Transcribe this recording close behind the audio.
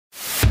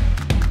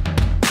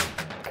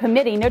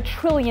committing $1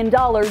 trillion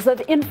of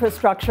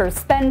infrastructure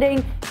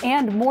spending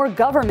and more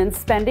government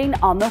spending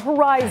on the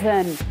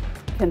horizon.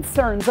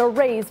 Concerns are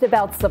raised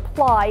about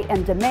supply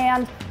and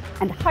demand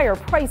and higher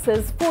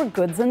prices for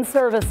goods and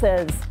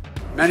services.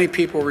 Many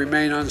people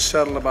remain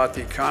unsettled about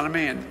the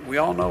economy, and we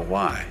all know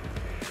why.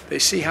 They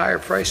see higher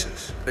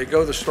prices. They go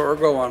to the store or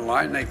go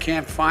online, and they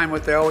can't find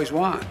what they always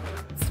want.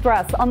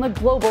 Stress on the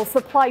global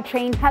supply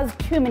chain has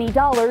too many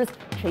dollars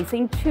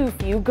chasing too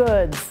few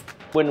goods.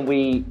 When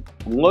we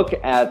look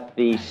at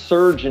the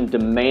surge in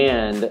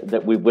demand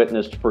that we've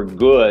witnessed for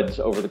goods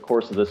over the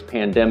course of this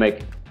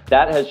pandemic,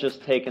 that has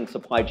just taken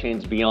supply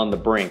chains beyond the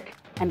brink.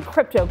 And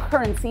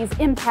cryptocurrency's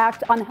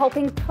impact on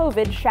helping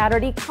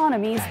COVID-shattered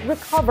economies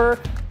recover.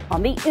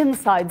 On the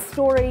Inside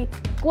Story,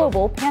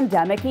 global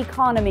pandemic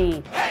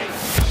economy.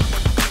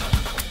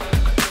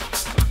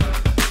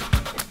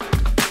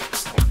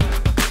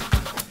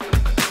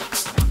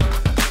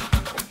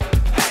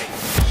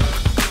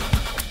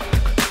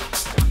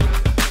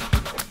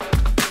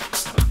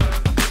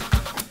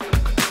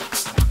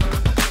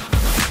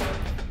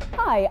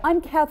 Hi,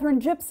 I'm Katherine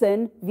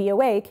Gibson,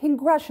 VOA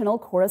congressional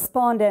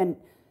correspondent.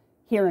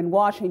 Here in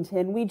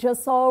Washington, we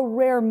just saw a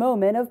rare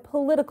moment of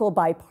political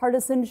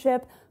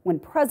bipartisanship when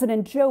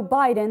President Joe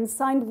Biden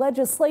signed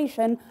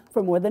legislation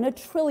for more than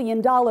 $1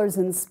 trillion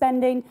in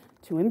spending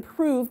to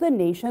improve the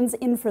nation's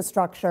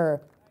infrastructure.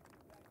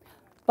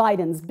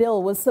 Biden's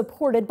bill was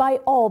supported by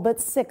all but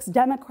 6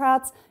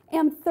 Democrats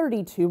and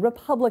 32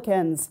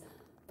 Republicans.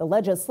 The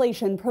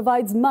legislation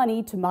provides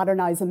money to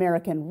modernize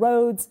American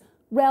roads,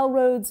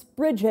 railroads,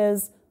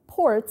 bridges,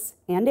 ports,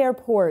 and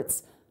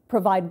airports,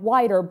 provide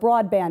wider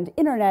broadband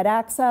internet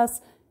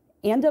access,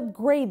 and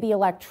upgrade the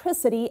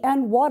electricity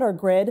and water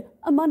grid,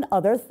 among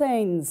other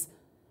things.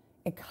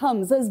 It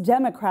comes as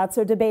Democrats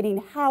are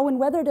debating how and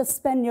whether to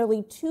spend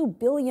nearly $2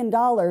 billion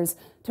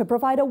to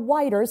provide a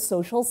wider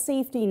social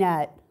safety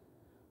net.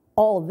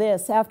 All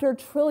this after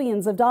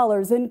trillions of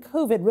dollars in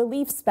COVID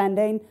relief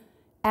spending,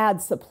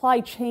 add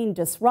supply chain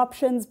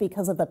disruptions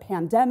because of the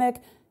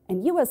pandemic,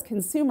 and U.S.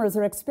 consumers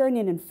are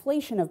experiencing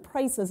inflation of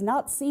prices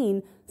not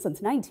seen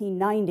since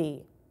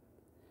 1990.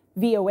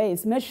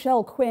 VOA's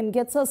Michelle Quinn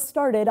gets us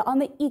started on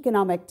the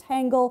economic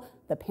tangle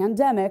the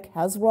pandemic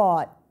has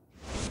wrought.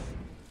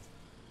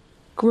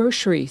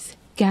 Groceries,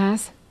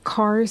 gas,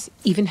 cars,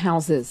 even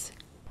houses.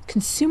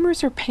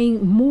 Consumers are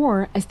paying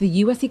more as the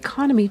U.S.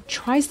 economy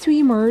tries to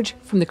emerge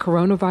from the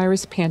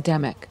coronavirus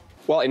pandemic.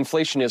 Well,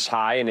 inflation is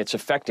high and it's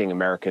affecting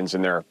Americans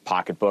in their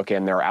pocketbook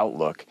and their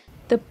outlook.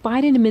 The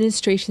Biden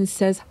administration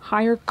says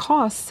higher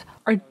costs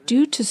are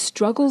due to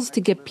struggles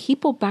to get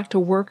people back to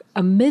work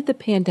amid the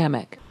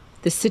pandemic.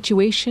 The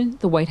situation,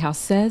 the White House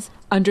says,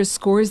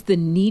 underscores the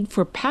need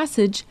for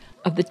passage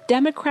of the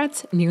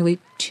Democrats' nearly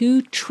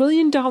 $2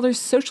 trillion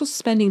social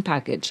spending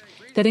package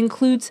that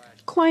includes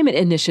climate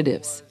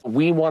initiatives.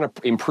 We want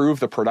to improve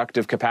the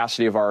productive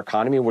capacity of our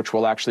economy, which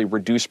will actually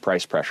reduce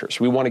price pressures.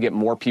 We want to get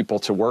more people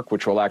to work,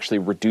 which will actually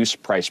reduce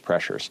price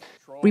pressures.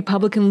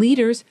 Republican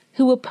leaders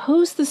who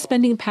oppose the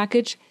spending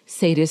package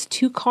say it is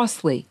too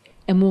costly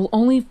and will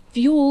only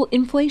fuel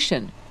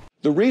inflation.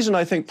 The reason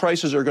I think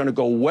prices are going to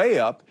go way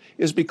up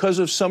is because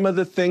of some of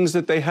the things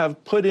that they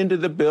have put into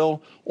the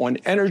bill on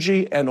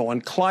energy and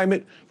on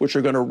climate, which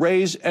are going to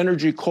raise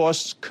energy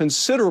costs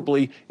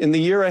considerably in the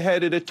year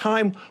ahead at a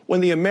time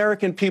when the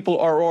American people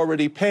are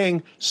already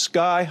paying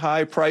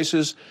sky-high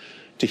prices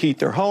to heat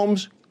their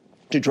homes,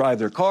 to drive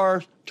their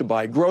cars, to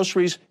buy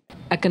groceries.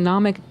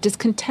 Economic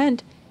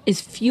discontent is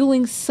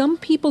fueling some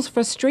people's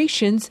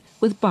frustrations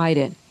with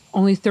Biden.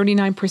 Only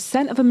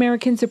 39% of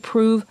Americans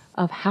approve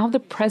of how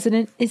the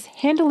president is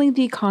handling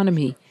the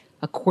economy,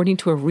 according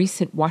to a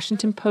recent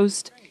Washington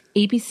Post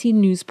ABC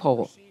News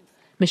poll.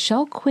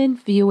 Michelle Quinn,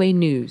 VOA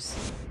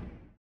News.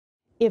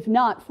 If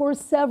not for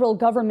several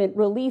government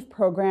relief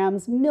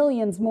programs,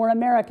 millions more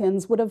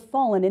Americans would have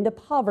fallen into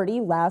poverty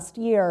last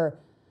year.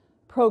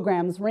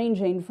 Programs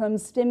ranging from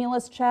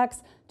stimulus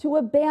checks to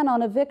a ban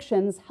on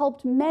evictions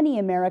helped many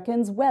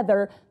Americans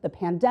weather the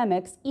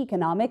pandemic's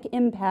economic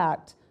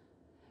impact.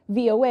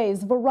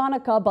 VOA's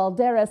Veronica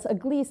Balderas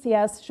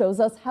Iglesias shows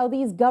us how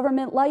these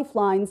government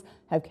lifelines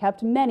have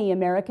kept many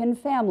American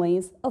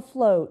families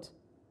afloat.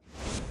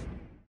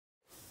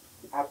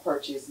 I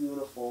purchased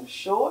uniform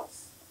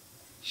shorts,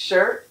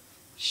 shirt,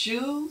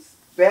 shoes,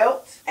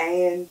 belt,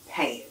 and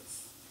pants.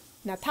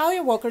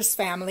 Natalia Walker's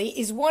family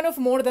is one of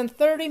more than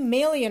 30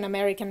 million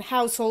American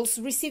households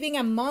receiving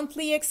a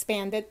monthly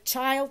expanded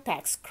child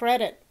tax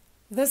credit.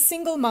 The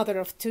single mother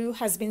of 2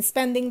 has been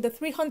spending the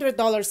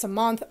 $300 a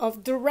month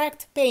of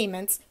direct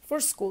payments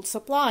for school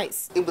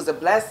supplies. It was a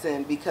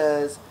blessing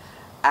because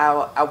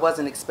I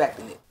wasn't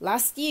expecting it.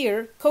 Last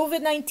year,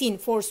 COVID-19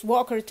 forced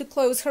Walker to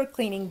close her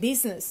cleaning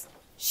business.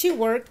 She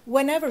worked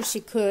whenever she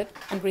could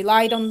and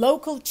relied on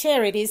local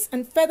charities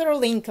and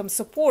federal income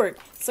support,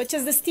 such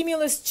as the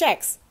stimulus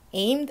checks,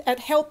 aimed at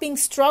helping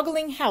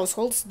struggling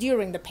households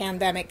during the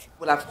pandemic.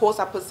 Well, of course,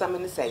 I put some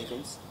in the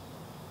savings.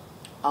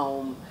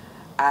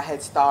 I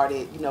had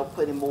started,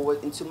 putting more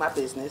into my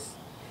business.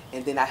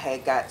 And then I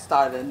had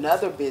started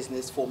another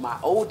business for my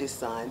oldest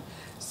son.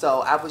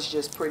 So I was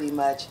just pretty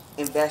much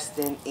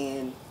investing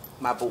in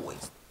my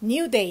boys.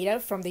 New data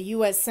from the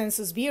U.S.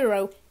 Census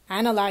Bureau,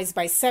 analyzed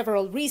by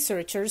several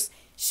researchers,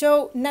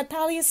 show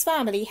Natalia's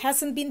family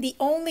hasn't been the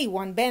only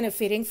one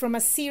benefiting from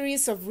a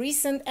series of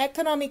recent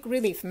economic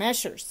relief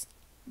measures.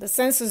 The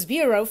Census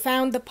Bureau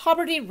found the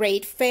poverty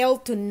rate fell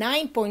to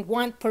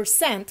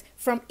 9.1%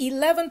 from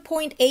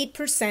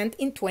 11.8%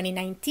 in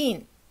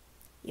 2019.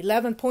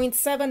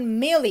 11.7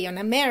 million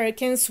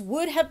Americans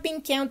would have been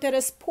counted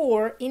as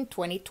poor in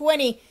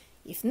 2020,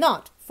 if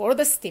not for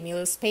the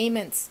stimulus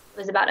payments. It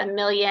was about 1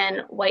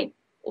 million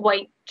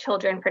white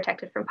children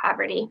protected from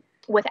poverty.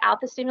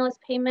 Without the stimulus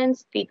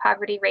payments, the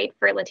poverty rate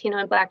for Latino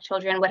and Black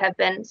children would have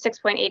been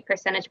 6.8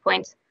 percentage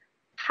points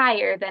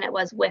higher than it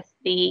was with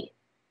the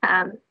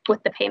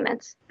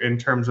payments. In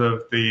terms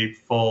of the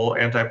full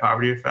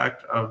anti-poverty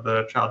effect of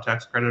the child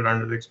tax credit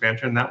under the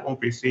expansion, that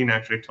won't be seen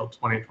actually till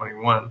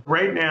 2021.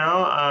 Right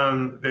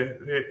now,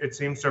 it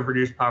seems to have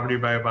reduced poverty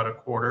by about a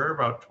quarter,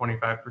 about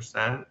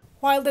 25%.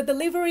 While the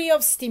delivery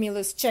of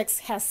stimulus checks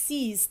has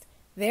ceased,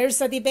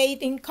 there's a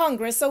debate in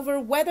Congress over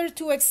whether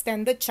to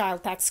extend the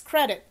child tax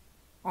credit,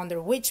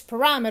 under which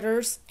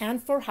parameters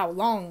and for how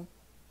long.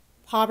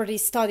 Poverty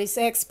studies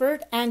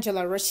expert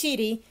Angela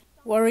Rashidi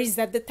worries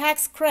that the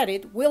tax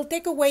credit will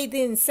take away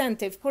the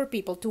incentive for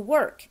people to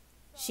work.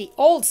 She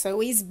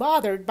also is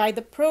bothered by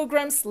the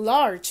program's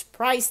large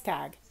price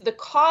tag. The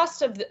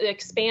cost of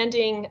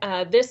expanding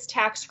this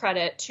tax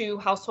credit to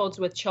households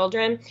with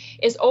children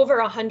is over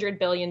 $100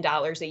 billion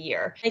a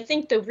year. I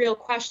think the real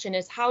question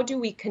is, how do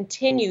we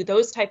continue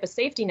those type of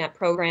safety net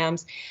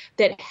programs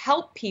that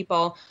help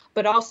people,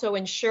 but also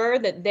ensure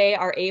that they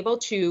are able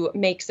to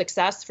make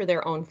success for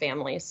their own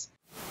families?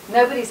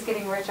 Nobody's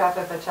getting rich off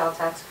of a child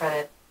tax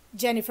credit.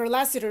 Jennifer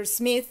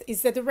Lassiter-Smith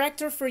is the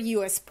director for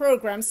U.S.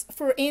 programs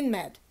for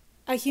InMed,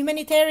 a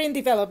humanitarian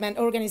development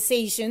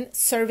organization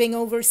serving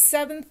over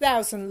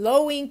 7,000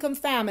 low-income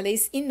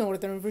families in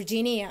Northern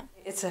Virginia.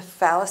 It's a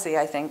fallacy,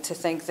 I think, to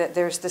think that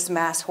there's this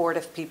mass horde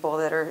of people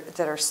that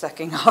are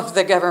sucking off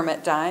the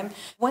government dime.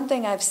 One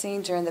thing I've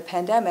seen during the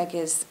pandemic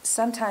is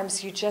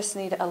sometimes you just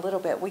need a little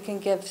bit. We can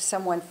give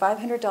someone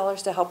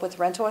 $500 to help with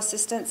rental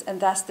assistance,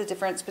 and that's the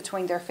difference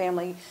between their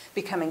family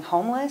becoming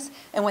homeless.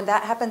 And when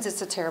that happens,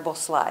 it's a terrible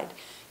slide.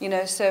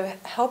 So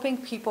helping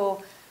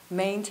people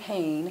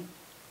maintain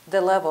the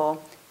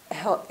level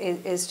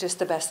is just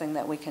the best thing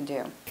that we can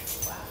do.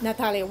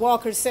 Natalia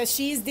Walker says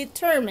she is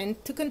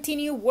determined to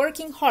continue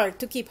working hard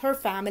to keep her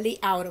family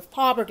out of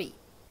poverty.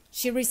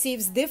 She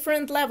receives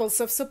different levels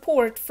of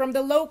support from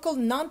the local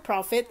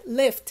nonprofit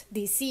Lift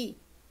DC.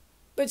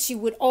 But she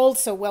would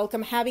also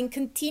welcome having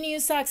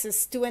continuous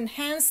access to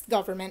enhanced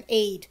government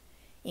aid,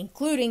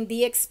 including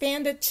the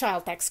expanded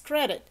child tax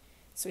credit,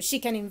 so she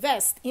can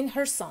invest in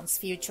her son's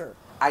future.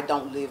 I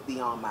don't live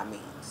beyond my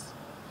means.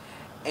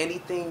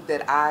 Anything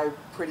that I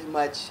pretty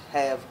much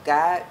have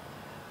got,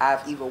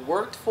 I've either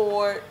worked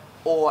for it,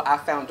 or I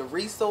found a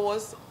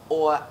resource,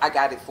 or I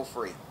got it for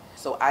free.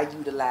 So I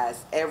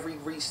utilize every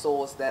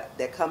resource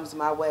that comes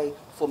my way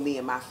for me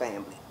and my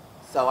family.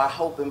 So I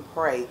hope and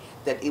pray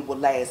that it will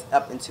last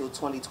up until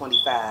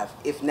 2025,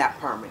 if not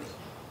permanent.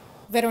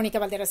 Veronica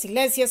Valderas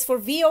Iglesias for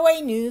VOA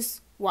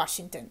News,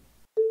 Washington.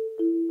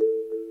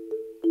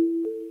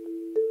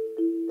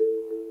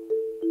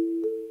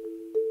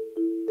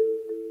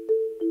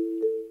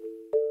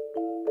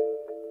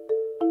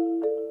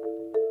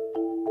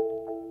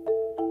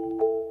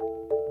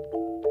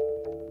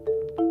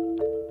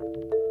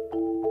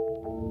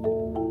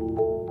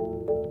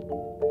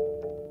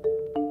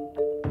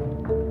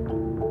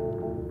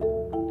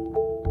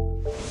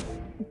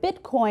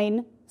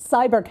 Bitcoin,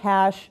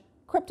 cybercash,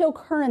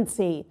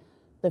 cryptocurrency.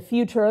 The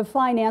future of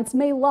finance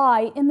may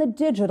lie in the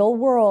digital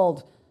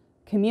world.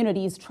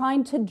 Communities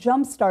trying to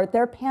jumpstart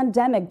their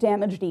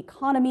pandemic-damaged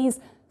economies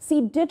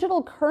see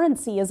digital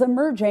currency as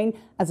emerging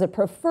as a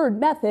preferred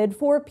method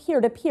for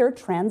peer-to-peer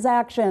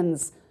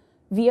transactions.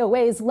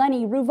 VOA's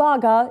Lenny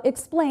Ruvaga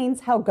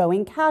explains how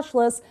going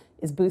cashless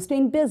is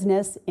boosting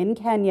business in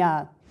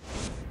Kenya.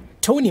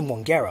 Tony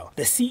Mongero,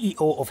 the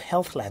CEO of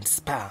Healthland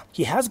Spa,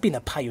 he has been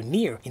a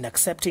pioneer in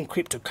accepting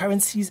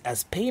cryptocurrencies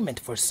as payment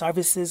for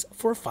services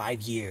for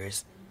 5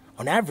 years.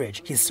 On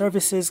average, his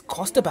services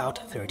cost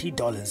about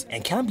 $30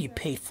 and can be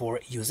paid for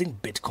using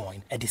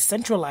Bitcoin, a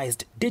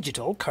decentralized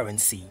digital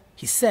currency.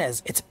 He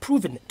says it's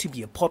proven to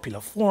be a popular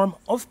form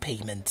of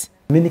payment.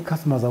 Many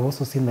customers have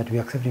also seen that we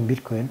are accepting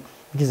Bitcoin,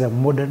 which is a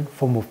modern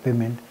form of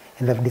payment,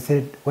 and they've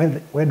decided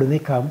when they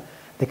come,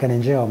 they can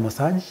enjoy our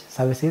massage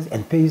services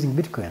and pay using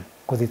Bitcoin,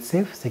 because it's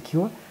safe,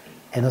 secure,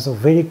 and also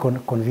very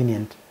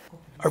convenient.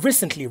 A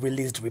recently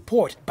released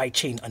report by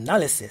Chain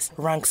Analysis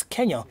ranks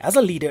Kenya as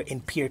a leader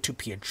in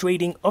peer-to-peer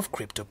trading of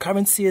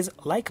cryptocurrencies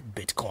like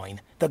Bitcoin.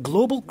 The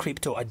Global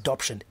Crypto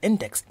Adoption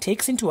Index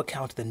takes into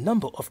account the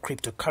number of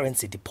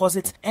cryptocurrency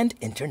deposits and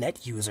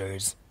internet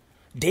users.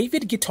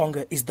 David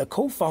Gitonga is the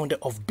co-founder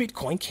of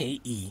Bitcoin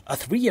KE, a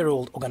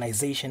 3-year-old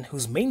organization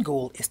whose main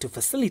goal is to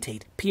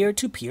facilitate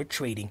peer-to-peer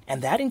trading,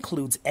 and that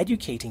includes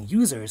educating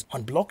users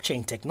on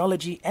blockchain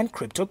technology and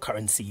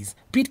cryptocurrencies.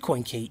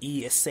 Bitcoin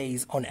KE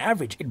says on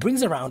average it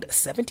brings around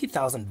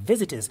 70,000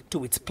 visitors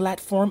to its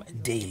platform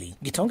daily.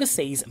 Gitonga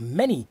says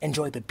many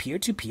enjoy the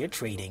peer-to-peer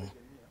trading.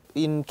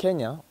 In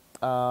Kenya,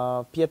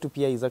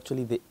 peer-to-peer is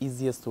actually the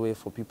easiest way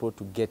for people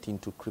to get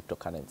into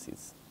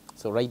cryptocurrencies.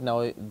 So right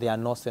now there are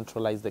no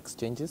centralized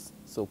exchanges,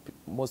 so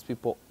most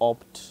people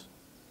opt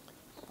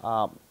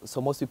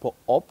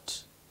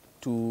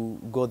to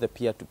go the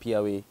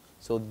peer-to-peer way.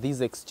 So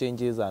these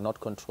exchanges are not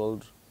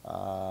controlled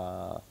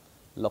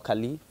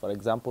locally. For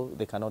example,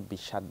 they cannot be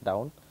shut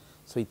down.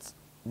 So it's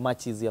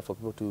much easier for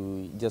people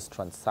to just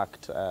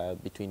transact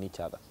between each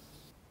other.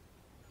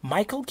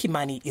 Michael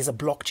Kimani is a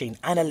blockchain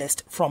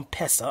analyst from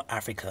PESA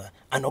Africa,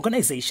 an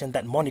organization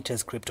that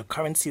monitors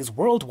cryptocurrencies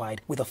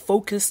worldwide with a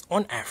focus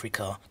on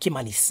Africa.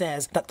 Kimani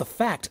says that the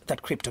fact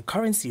that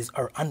cryptocurrencies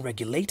are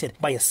unregulated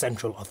by a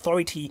central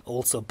authority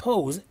also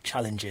pose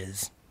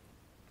challenges.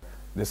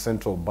 The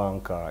central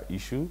bank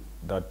issue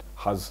that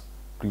has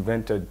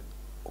prevented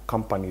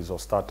companies or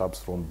startups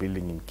from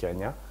building in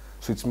Kenya.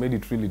 So it's made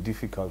it really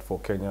difficult for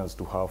Kenyans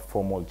to have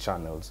formal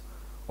channels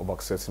of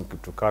accessing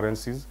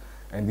cryptocurrencies.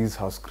 And this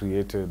has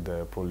created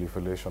the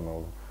proliferation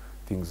of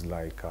things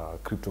like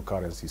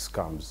cryptocurrency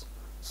scams.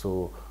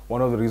 So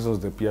one of the reasons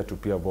the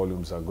peer-to-peer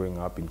volumes are going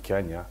up in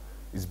Kenya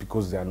is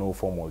because there are no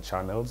formal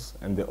channels,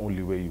 and the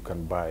only way you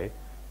can buy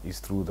is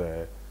through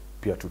the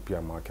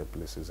peer-to-peer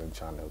marketplaces and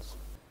channels.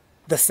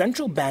 The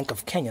Central Bank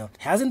of Kenya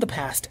has in the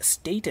past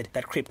stated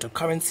that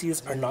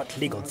cryptocurrencies are not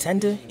legal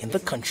tender in the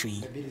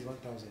country.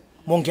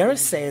 Mongera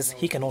says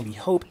he can only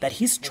hope that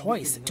his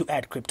choice to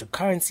add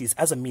cryptocurrencies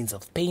as a means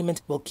of payment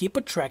will keep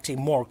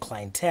attracting more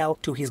clientele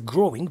to his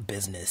growing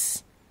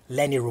business.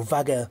 Lenny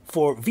Ruvaga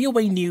for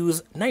VOA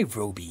News,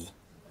 Nairobi.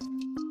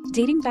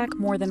 Dating back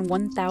more than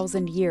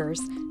 1,000 years,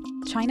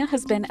 China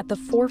has been at the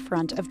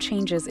forefront of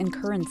changes in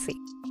currency.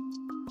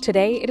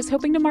 Today, it is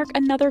hoping to mark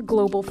another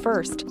global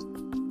first: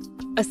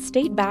 a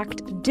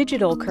state-backed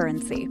digital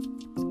currency.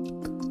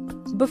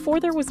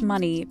 Before there was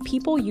money,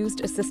 people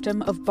used a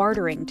system of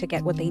bartering to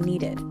get what they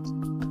needed.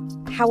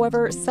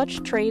 However,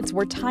 such trades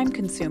were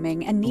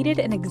time-consuming and needed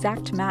an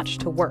exact match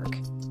to work.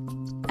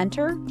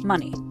 Enter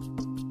money.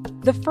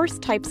 The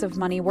first types of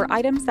money were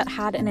items that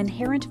had an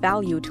inherent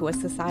value to a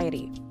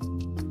society.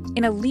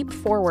 In a leap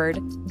forward,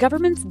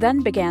 governments then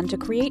began to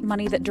create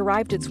money that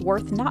derived its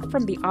worth not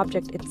from the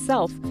object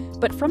itself,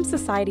 but from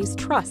society's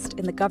trust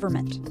in the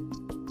government.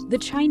 The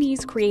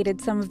Chinese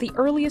created some of the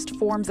earliest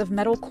forms of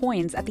metal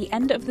coins at the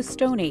end of the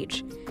Stone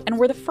Age and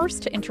were the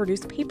first to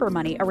introduce paper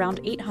money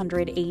around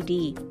 800 AD.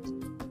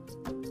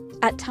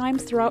 At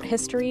times throughout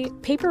history,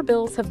 paper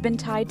bills have been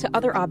tied to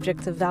other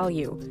objects of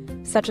value,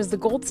 such as the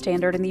gold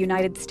standard in the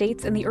United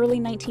States in the early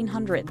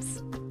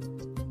 1900s.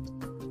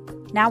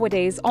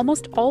 Nowadays,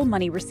 almost all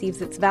money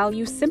receives its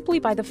value simply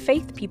by the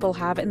faith people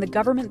have in the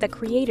government that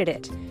created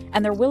it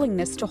and their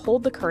willingness to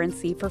hold the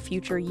currency for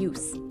future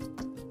use.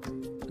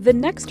 The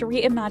next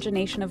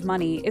reimagination of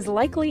money is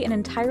likely an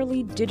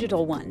entirely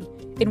digital one,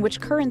 in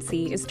which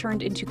currency is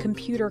turned into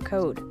computer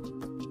code.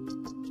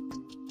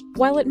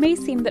 While it may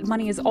seem that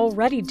money is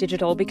already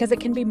digital because it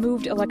can be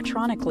moved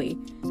electronically,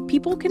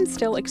 people can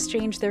still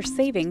exchange their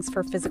savings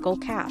for physical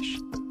cash.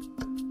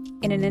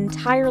 In an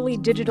entirely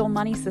digital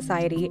money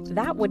society,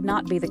 that would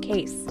not be the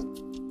case.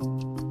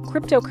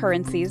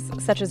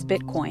 Cryptocurrencies, such as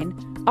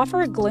Bitcoin,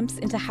 offer a glimpse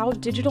into how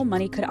digital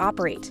money could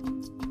operate.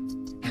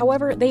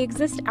 However, they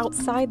exist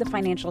outside the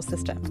financial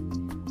system,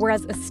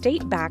 whereas a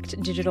state-backed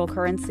digital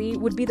currency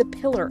would be the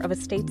pillar of a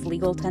state's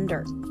legal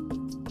tender.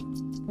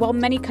 While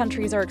many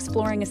countries are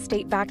exploring a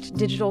state-backed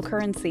digital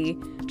currency,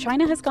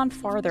 China has gone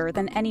farther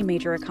than any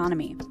major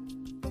economy.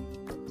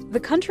 The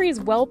country is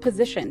well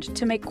positioned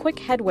to make quick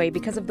headway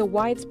because of the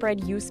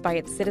widespread use by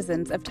its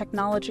citizens of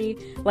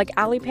technology like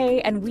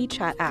Alipay and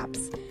WeChat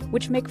apps,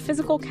 which make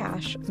physical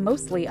cash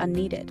mostly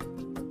unneeded.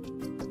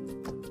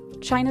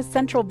 China's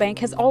central bank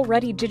has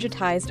already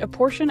digitized a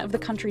portion of the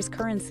country's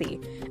currency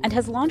and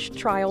has launched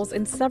trials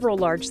in several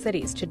large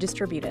cities to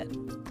distribute it.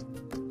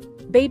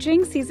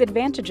 Beijing sees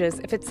advantages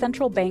if its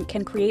central bank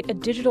can create a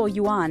digital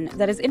yuan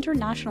that is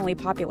internationally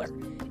popular,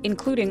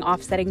 including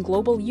offsetting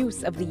global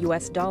use of the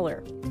US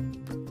dollar.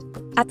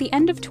 At the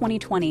end of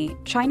 2020,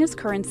 China's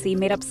currency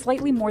made up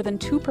slightly more than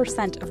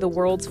 2% of the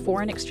world's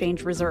foreign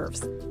exchange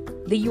reserves.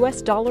 The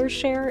US dollar's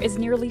share is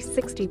nearly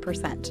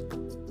 60%.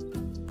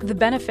 The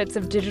benefits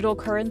of digital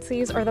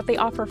currencies are that they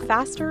offer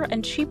faster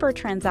and cheaper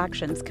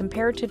transactions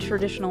compared to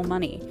traditional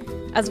money,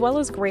 as well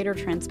as greater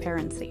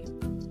transparency.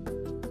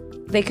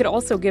 They could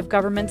also give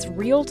governments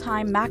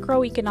real-time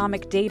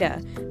macroeconomic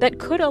data that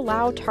could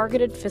allow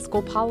targeted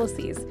fiscal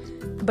policies,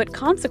 but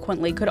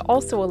consequently could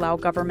also allow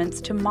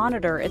governments to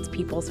monitor its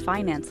people's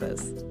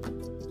finances.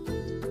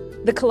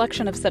 The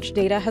collection of such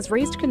data has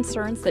raised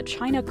concerns that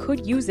China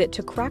could use it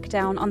to crack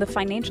down on the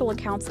financial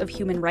accounts of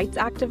human rights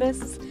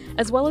activists,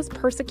 as well as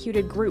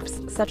persecuted groups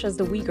such as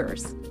the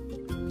Uyghurs.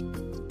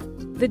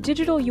 The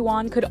digital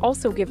yuan could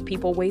also give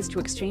people ways to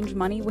exchange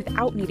money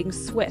without needing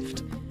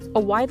SWIFT, a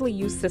widely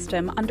used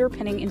system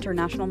underpinning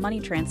international money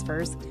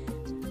transfers,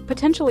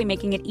 potentially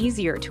making it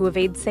easier to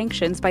evade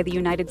sanctions by the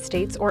United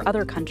States or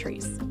other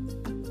countries.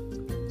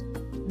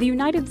 The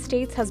United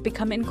States has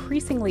become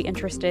increasingly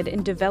interested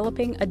in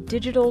developing a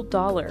digital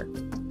dollar.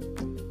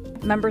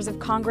 Members of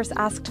Congress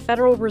asked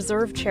Federal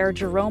Reserve Chair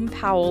Jerome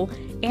Powell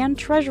and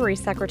Treasury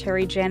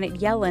Secretary Janet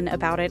Yellen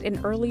about it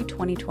in early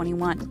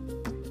 2021.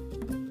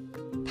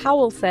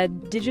 Powell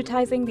said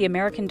digitizing the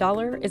American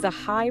dollar is a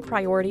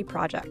high-priority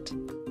project.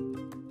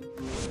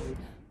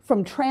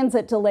 From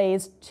transit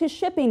delays to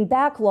shipping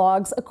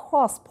backlogs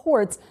across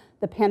ports,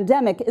 the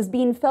pandemic is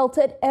being felt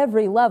at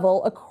every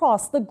level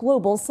across the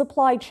global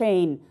supply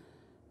chain.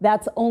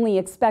 That's only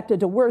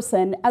expected to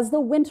worsen as the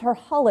winter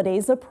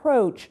holidays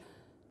approach.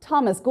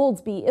 Thomas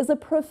Goldsby is a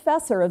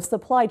professor of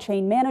supply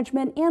chain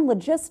management and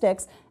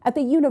logistics at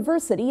the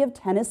University of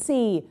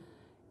Tennessee.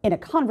 In a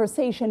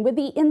conversation with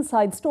the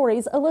Inside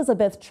Story's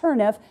Elizabeth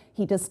Cherniff,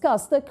 he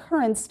discussed the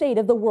current state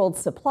of the world's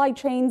supply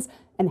chains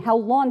and how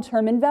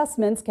long-term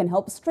investments can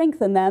help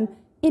strengthen them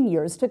in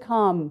years to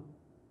come.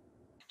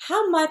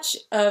 How much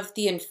of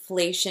the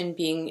inflation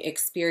being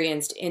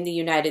experienced in the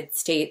United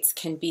States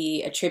can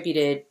be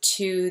attributed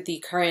to the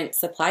current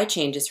supply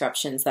chain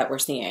disruptions that we're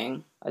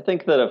seeing? I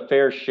think that a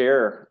fair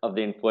share of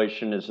the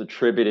inflation is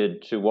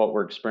attributed to what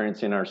we're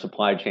experiencing in our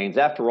supply chains.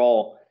 After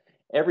all,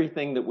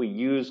 everything that we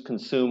use,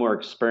 consume, or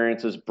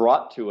experience is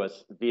brought to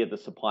us via the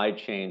supply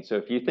chain. So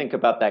if you think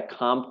about that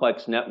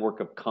complex network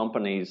of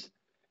companies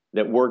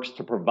that works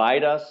to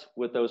provide us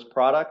with those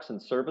products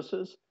and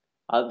services,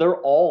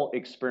 they're all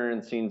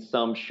experiencing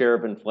some share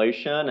of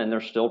inflation, and they're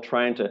still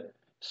trying to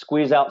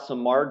squeeze out some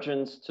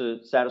margins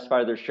to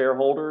satisfy their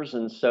shareholders.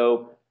 And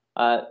so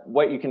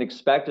what you can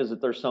expect is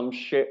that there's some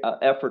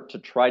effort to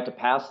try to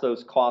pass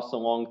those costs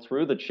along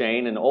through the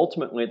chain, and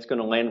ultimately it's going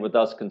to land with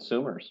us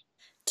consumers.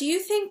 Do you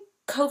think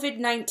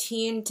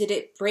COVID-19, did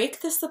it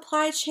break the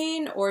supply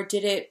chain, or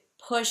did it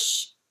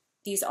push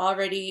these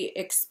already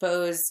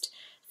exposed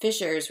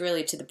fissures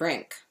really to the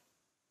brink?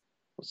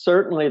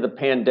 Certainly the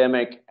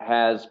pandemic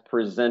has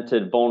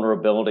presented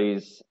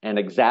vulnerabilities and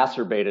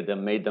exacerbated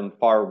them, made them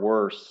far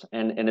worse.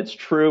 And it's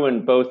true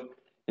in both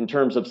in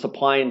terms of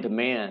supply and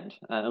demand.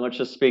 And let's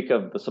just speak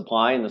of the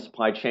supply and the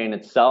supply chain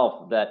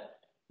itself, that,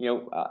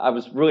 I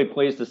was really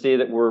pleased to see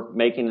that we're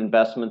making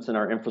investments in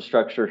our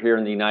infrastructure here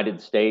in the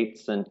United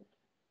States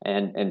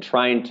and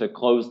trying to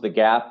close the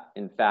gap,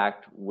 in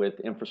fact,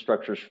 with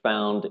infrastructures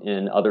found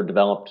in other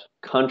developed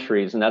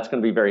countries. And that's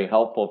going to be very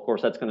helpful. Of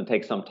course, that's going to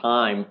take some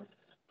time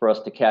for us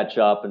to catch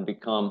up and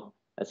become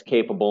as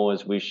capable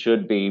as we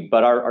should be.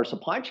 But our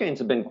supply chains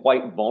have been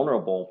quite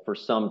vulnerable for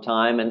some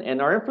time,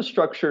 and our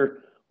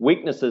infrastructure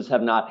weaknesses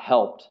have not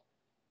helped.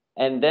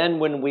 And then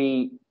when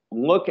we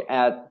look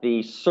at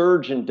the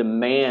surge in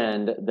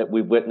demand that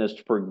we've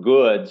witnessed for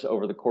goods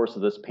over the course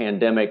of this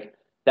pandemic,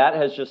 that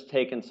has just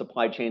taken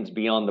supply chains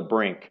beyond the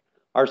brink.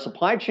 Our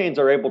supply chains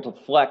are able to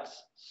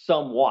flex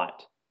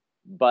somewhat,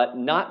 but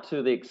not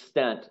to the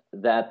extent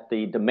that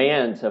the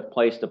demands have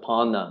placed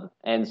upon them.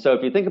 And so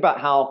if you think about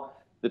how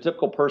the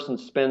typical person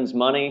spends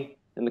money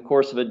in the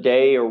course of a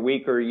day or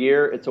week or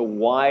year, it's a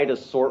wide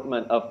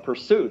assortment of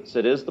pursuits.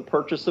 It is the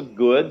purchase of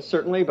goods,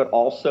 certainly, but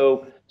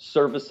also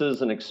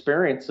services and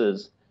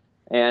experiences.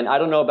 And I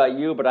don't know about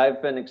you, but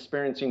I've been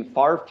experiencing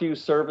far fewer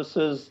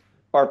services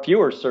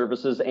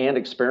and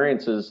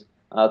experiences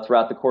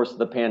throughout the course of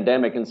the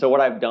pandemic. And so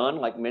what I've done,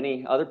 like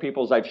many other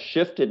people, is I've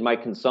shifted my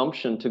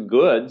consumption to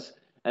goods,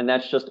 and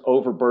that's just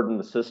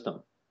overburdened the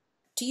system.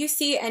 Do you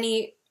see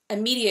any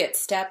immediate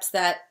steps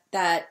that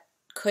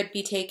could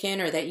be taken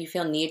or that you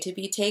feel need to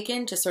be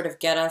taken to sort of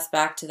get us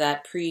back to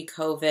that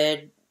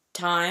pre-COVID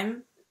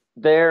time?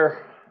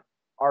 There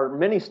are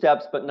many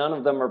steps, but none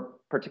of them are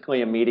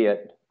particularly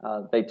immediate.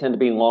 They tend to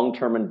be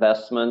long-term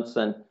investments,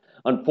 and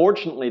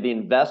unfortunately the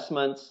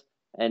investments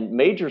and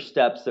major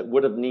steps that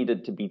would have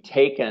needed to be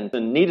taken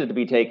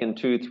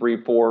 2,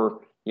 3, 4,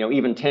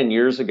 even 10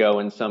 years ago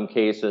in some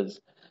cases.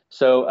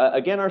 So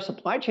again, our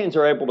supply chains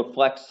are able to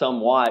flex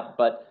somewhat,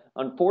 but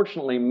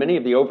unfortunately, many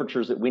of the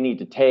overtures that we need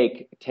to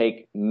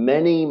take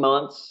many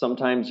months,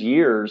 sometimes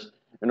years,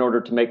 in order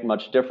to make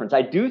much difference.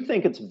 I do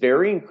think it's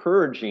very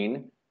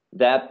encouraging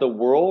that the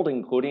world,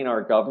 including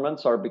our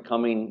governments, are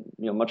becoming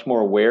much more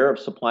aware of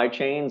supply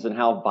chains and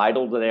how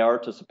vital they are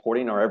to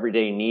supporting our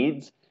everyday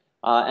needs.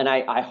 And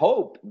I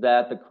hope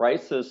that the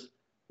crisis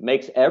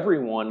makes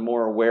everyone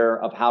more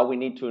aware of how we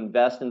need to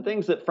invest in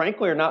things that,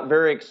 frankly, are not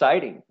very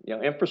exciting.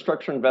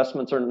 Infrastructure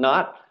investments are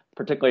not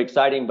particularly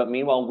exciting, but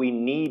meanwhile, we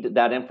need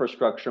that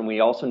infrastructure, and we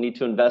also need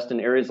to invest in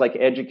areas like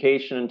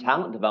education and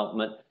talent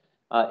development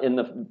in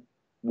the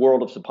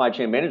world of supply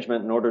chain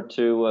management in order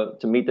to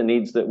meet the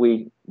needs that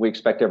we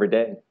expect every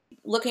day.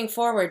 Looking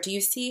forward, do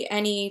you see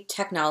any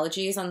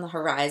technologies on the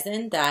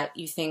horizon that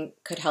you think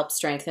could help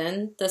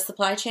strengthen the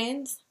supply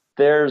chains?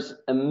 There's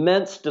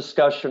immense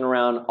discussion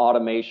around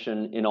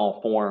automation in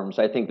all forms.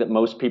 I think that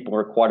most people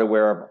are quite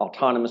aware of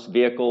autonomous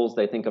vehicles.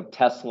 They think of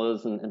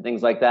Teslas and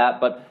things like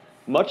that. But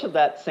Much of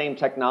that same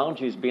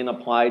technology is being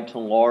applied to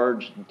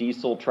large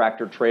diesel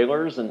tractor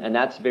trailers, and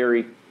that's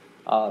very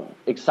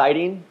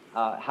exciting.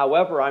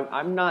 However,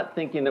 I'm not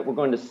thinking that we're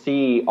going to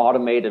see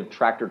automated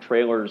tractor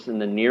trailers in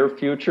the near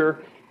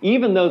future.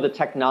 Even though the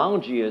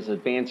technology is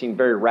advancing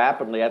very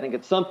rapidly, I think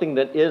it's something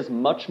that is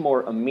much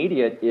more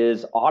immediate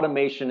is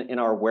automation in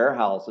our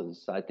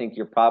warehouses. I think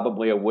you're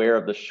probably aware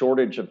of the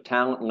shortage of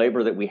talent and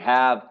labor that we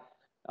have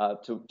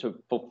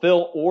to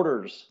fulfill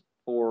orders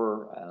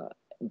for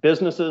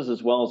businesses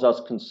as well as us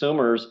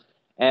consumers.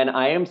 And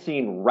I am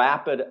seeing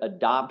rapid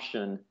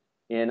adoption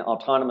in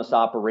autonomous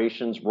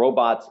operations,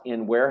 robots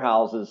in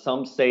warehouses.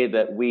 Some say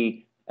that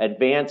we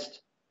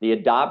advanced the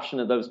adoption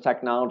of those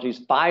technologies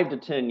 5 to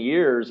 10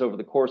 years over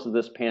the course of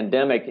this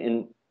pandemic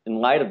in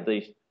light of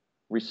the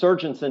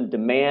resurgence in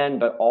demand,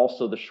 but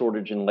also the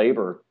shortage in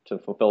labor to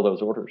fulfill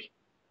those orders.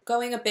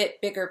 Going a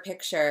bit bigger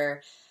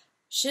picture,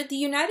 do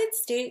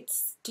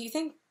you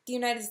think the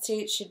United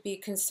States should be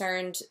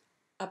concerned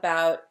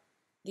about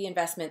the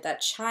investment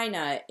that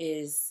China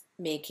is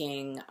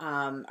making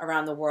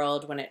around the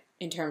world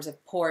in terms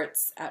of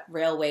ports,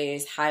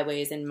 railways,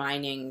 highways, and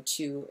mining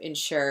to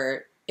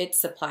ensure its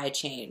supply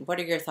chain? What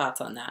are your thoughts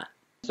on that?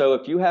 So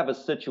if you have a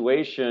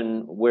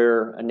situation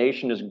where a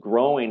nation is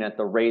growing at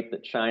the rate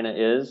that China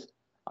is,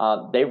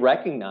 they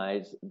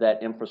recognize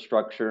that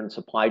infrastructure and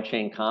supply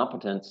chain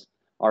competence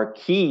are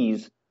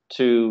keys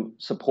to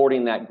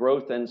supporting that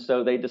growth. And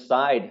so they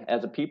decide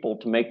as a people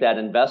to make that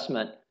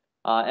investment.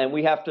 And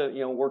we have to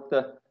work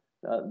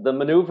the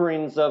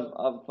maneuverings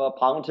of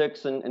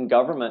politics and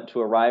government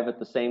to arrive at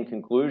the same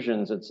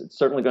conclusions. It's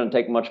certainly going to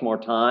take much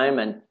more time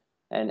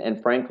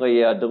and frankly,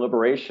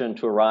 deliberation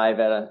to arrive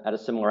at a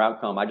similar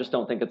outcome. I just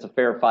don't think it's a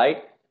fair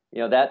fight.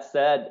 That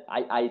said,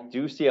 I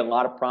do see a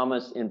lot of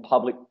promise in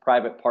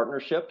public-private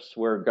partnerships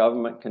where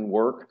government can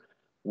work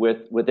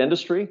with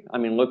industry. I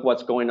mean, look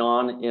what's going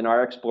on in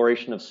our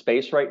exploration of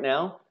space right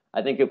now.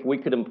 I think if we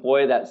could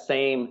employ that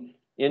same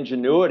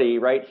ingenuity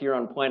right here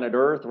on planet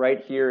Earth,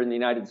 right here in the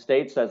United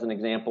States, as an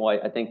example,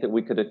 I think that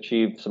we could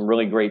achieve some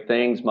really great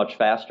things much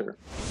faster.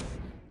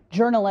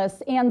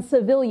 Journalists and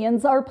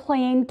civilians are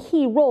playing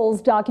key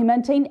roles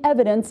documenting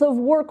evidence of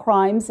war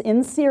crimes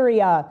in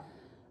Syria.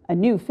 A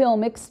new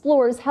film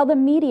explores how the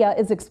media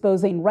is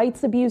exposing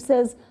rights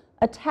abuses,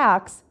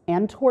 attacks,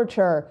 and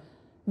torture.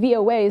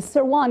 VOA's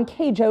Sirwan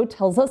Kejo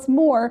tells us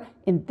more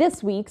in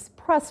this week's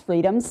Press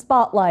Freedom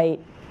Spotlight.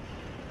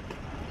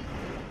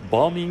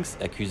 Bombings,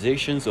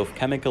 accusations of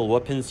chemical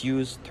weapons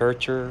use,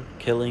 torture,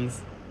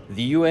 killings.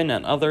 The UN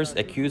and others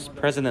accuse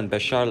President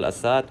Bashar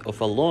al-Assad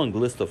of a long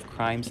list of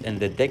crimes in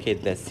the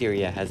decade that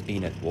Syria has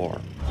been at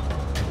war.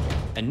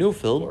 A new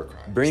film,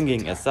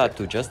 Bringing Assad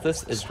to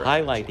Justice, is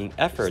highlighting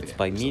efforts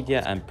by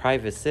media and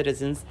private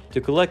citizens to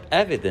collect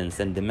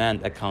evidence and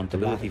demand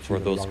accountability for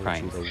those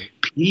crimes.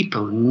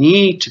 People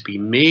need to be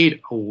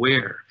made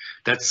aware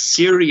that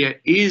Syria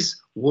is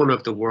one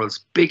of the world's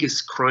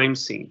biggest crime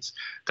scenes,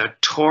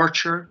 that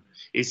torture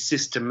is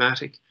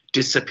systematic,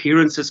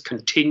 disappearances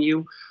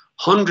continue,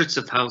 hundreds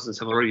of thousands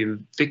have already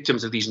been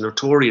victims of these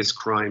notorious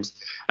crimes,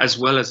 as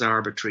well as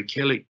arbitrary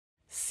killing.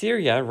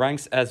 Syria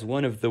ranks as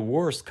one of the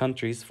worst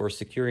countries for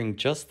securing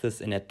justice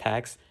in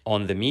attacks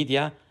on the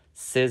media,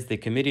 says the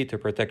Committee to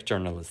Protect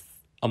Journalists.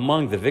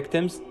 Among the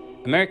victims,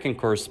 American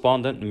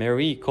correspondent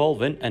Marie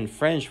Colvin and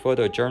French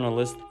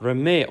photojournalist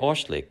Remé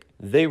Ochlik.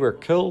 They were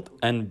killed,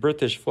 and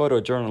British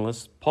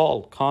photojournalist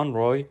Paul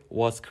Conroy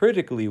was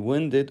critically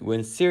wounded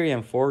when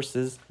Syrian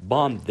forces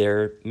bombed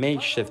their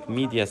makeshift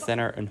media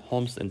center in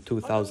Homs in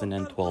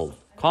 2012.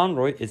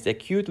 Conroy is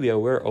acutely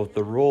aware of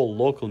the role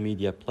local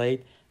media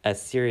played as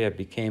Syria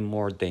became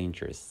more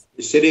dangerous.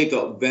 Syria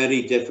got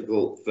very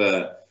difficult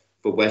for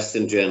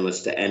Western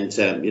journalists to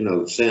enter,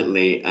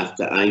 certainly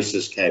after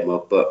ISIS came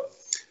up, but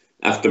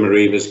after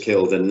Marie was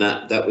killed, and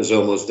that was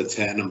almost a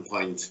turning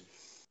point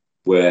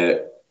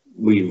where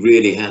we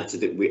really had to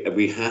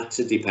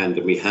depend,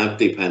 and we have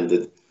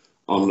depended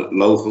on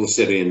local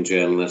Syrian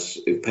journalists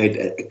who paid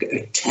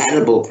a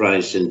terrible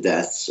price in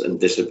deaths and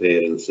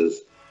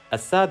disappearances.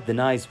 Assad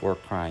denies war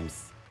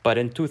crimes, but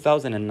in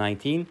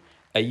 2019,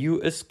 a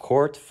U.S.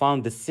 court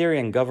found the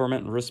Syrian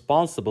government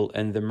responsible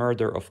in the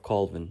murder of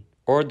Colvin,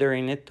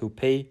 ordering it to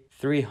pay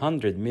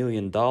 $300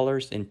 million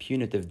in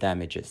punitive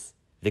damages.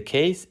 The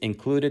case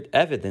included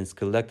evidence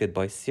collected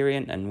by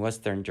Syrian and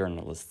Western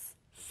journalists.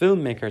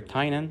 Filmmaker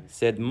Tynan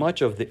said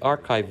much of the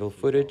archival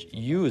footage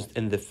used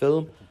in the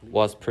film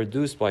was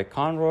produced by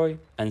Conroy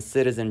and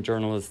citizen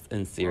journalists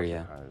in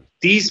Syria.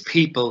 These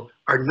people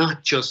are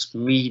not just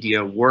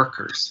media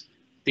workers.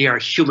 They are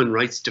human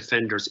rights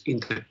defenders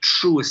in the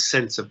truest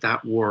sense of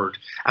that word.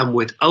 And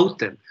without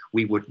them,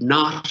 we would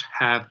not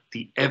have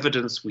the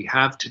evidence we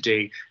have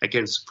today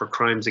for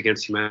crimes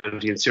against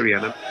humanity in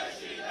Syria.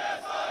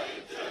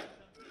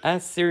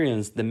 As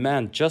Syrians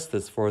demand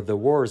justice for the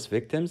war's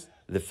victims,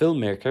 the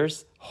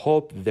filmmakers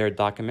hope their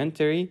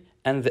documentary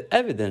and the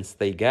evidence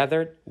they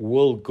gathered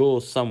will go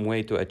some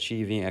way to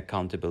achieving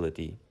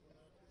accountability.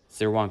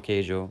 Sirwan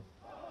Kejo,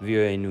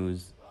 VOA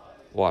News,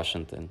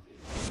 Washington.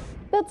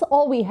 That's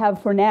all we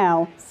have for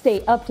now.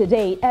 Stay up to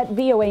date at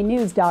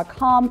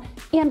voanews.com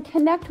and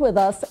connect with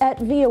us at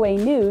VOA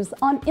News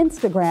on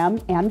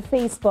Instagram and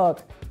Facebook.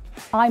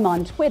 I'm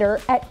on Twitter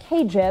at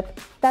KGYP,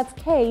 that's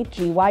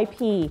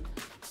KGYP.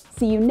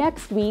 See you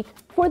next week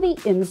for the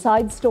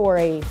Inside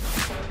Story.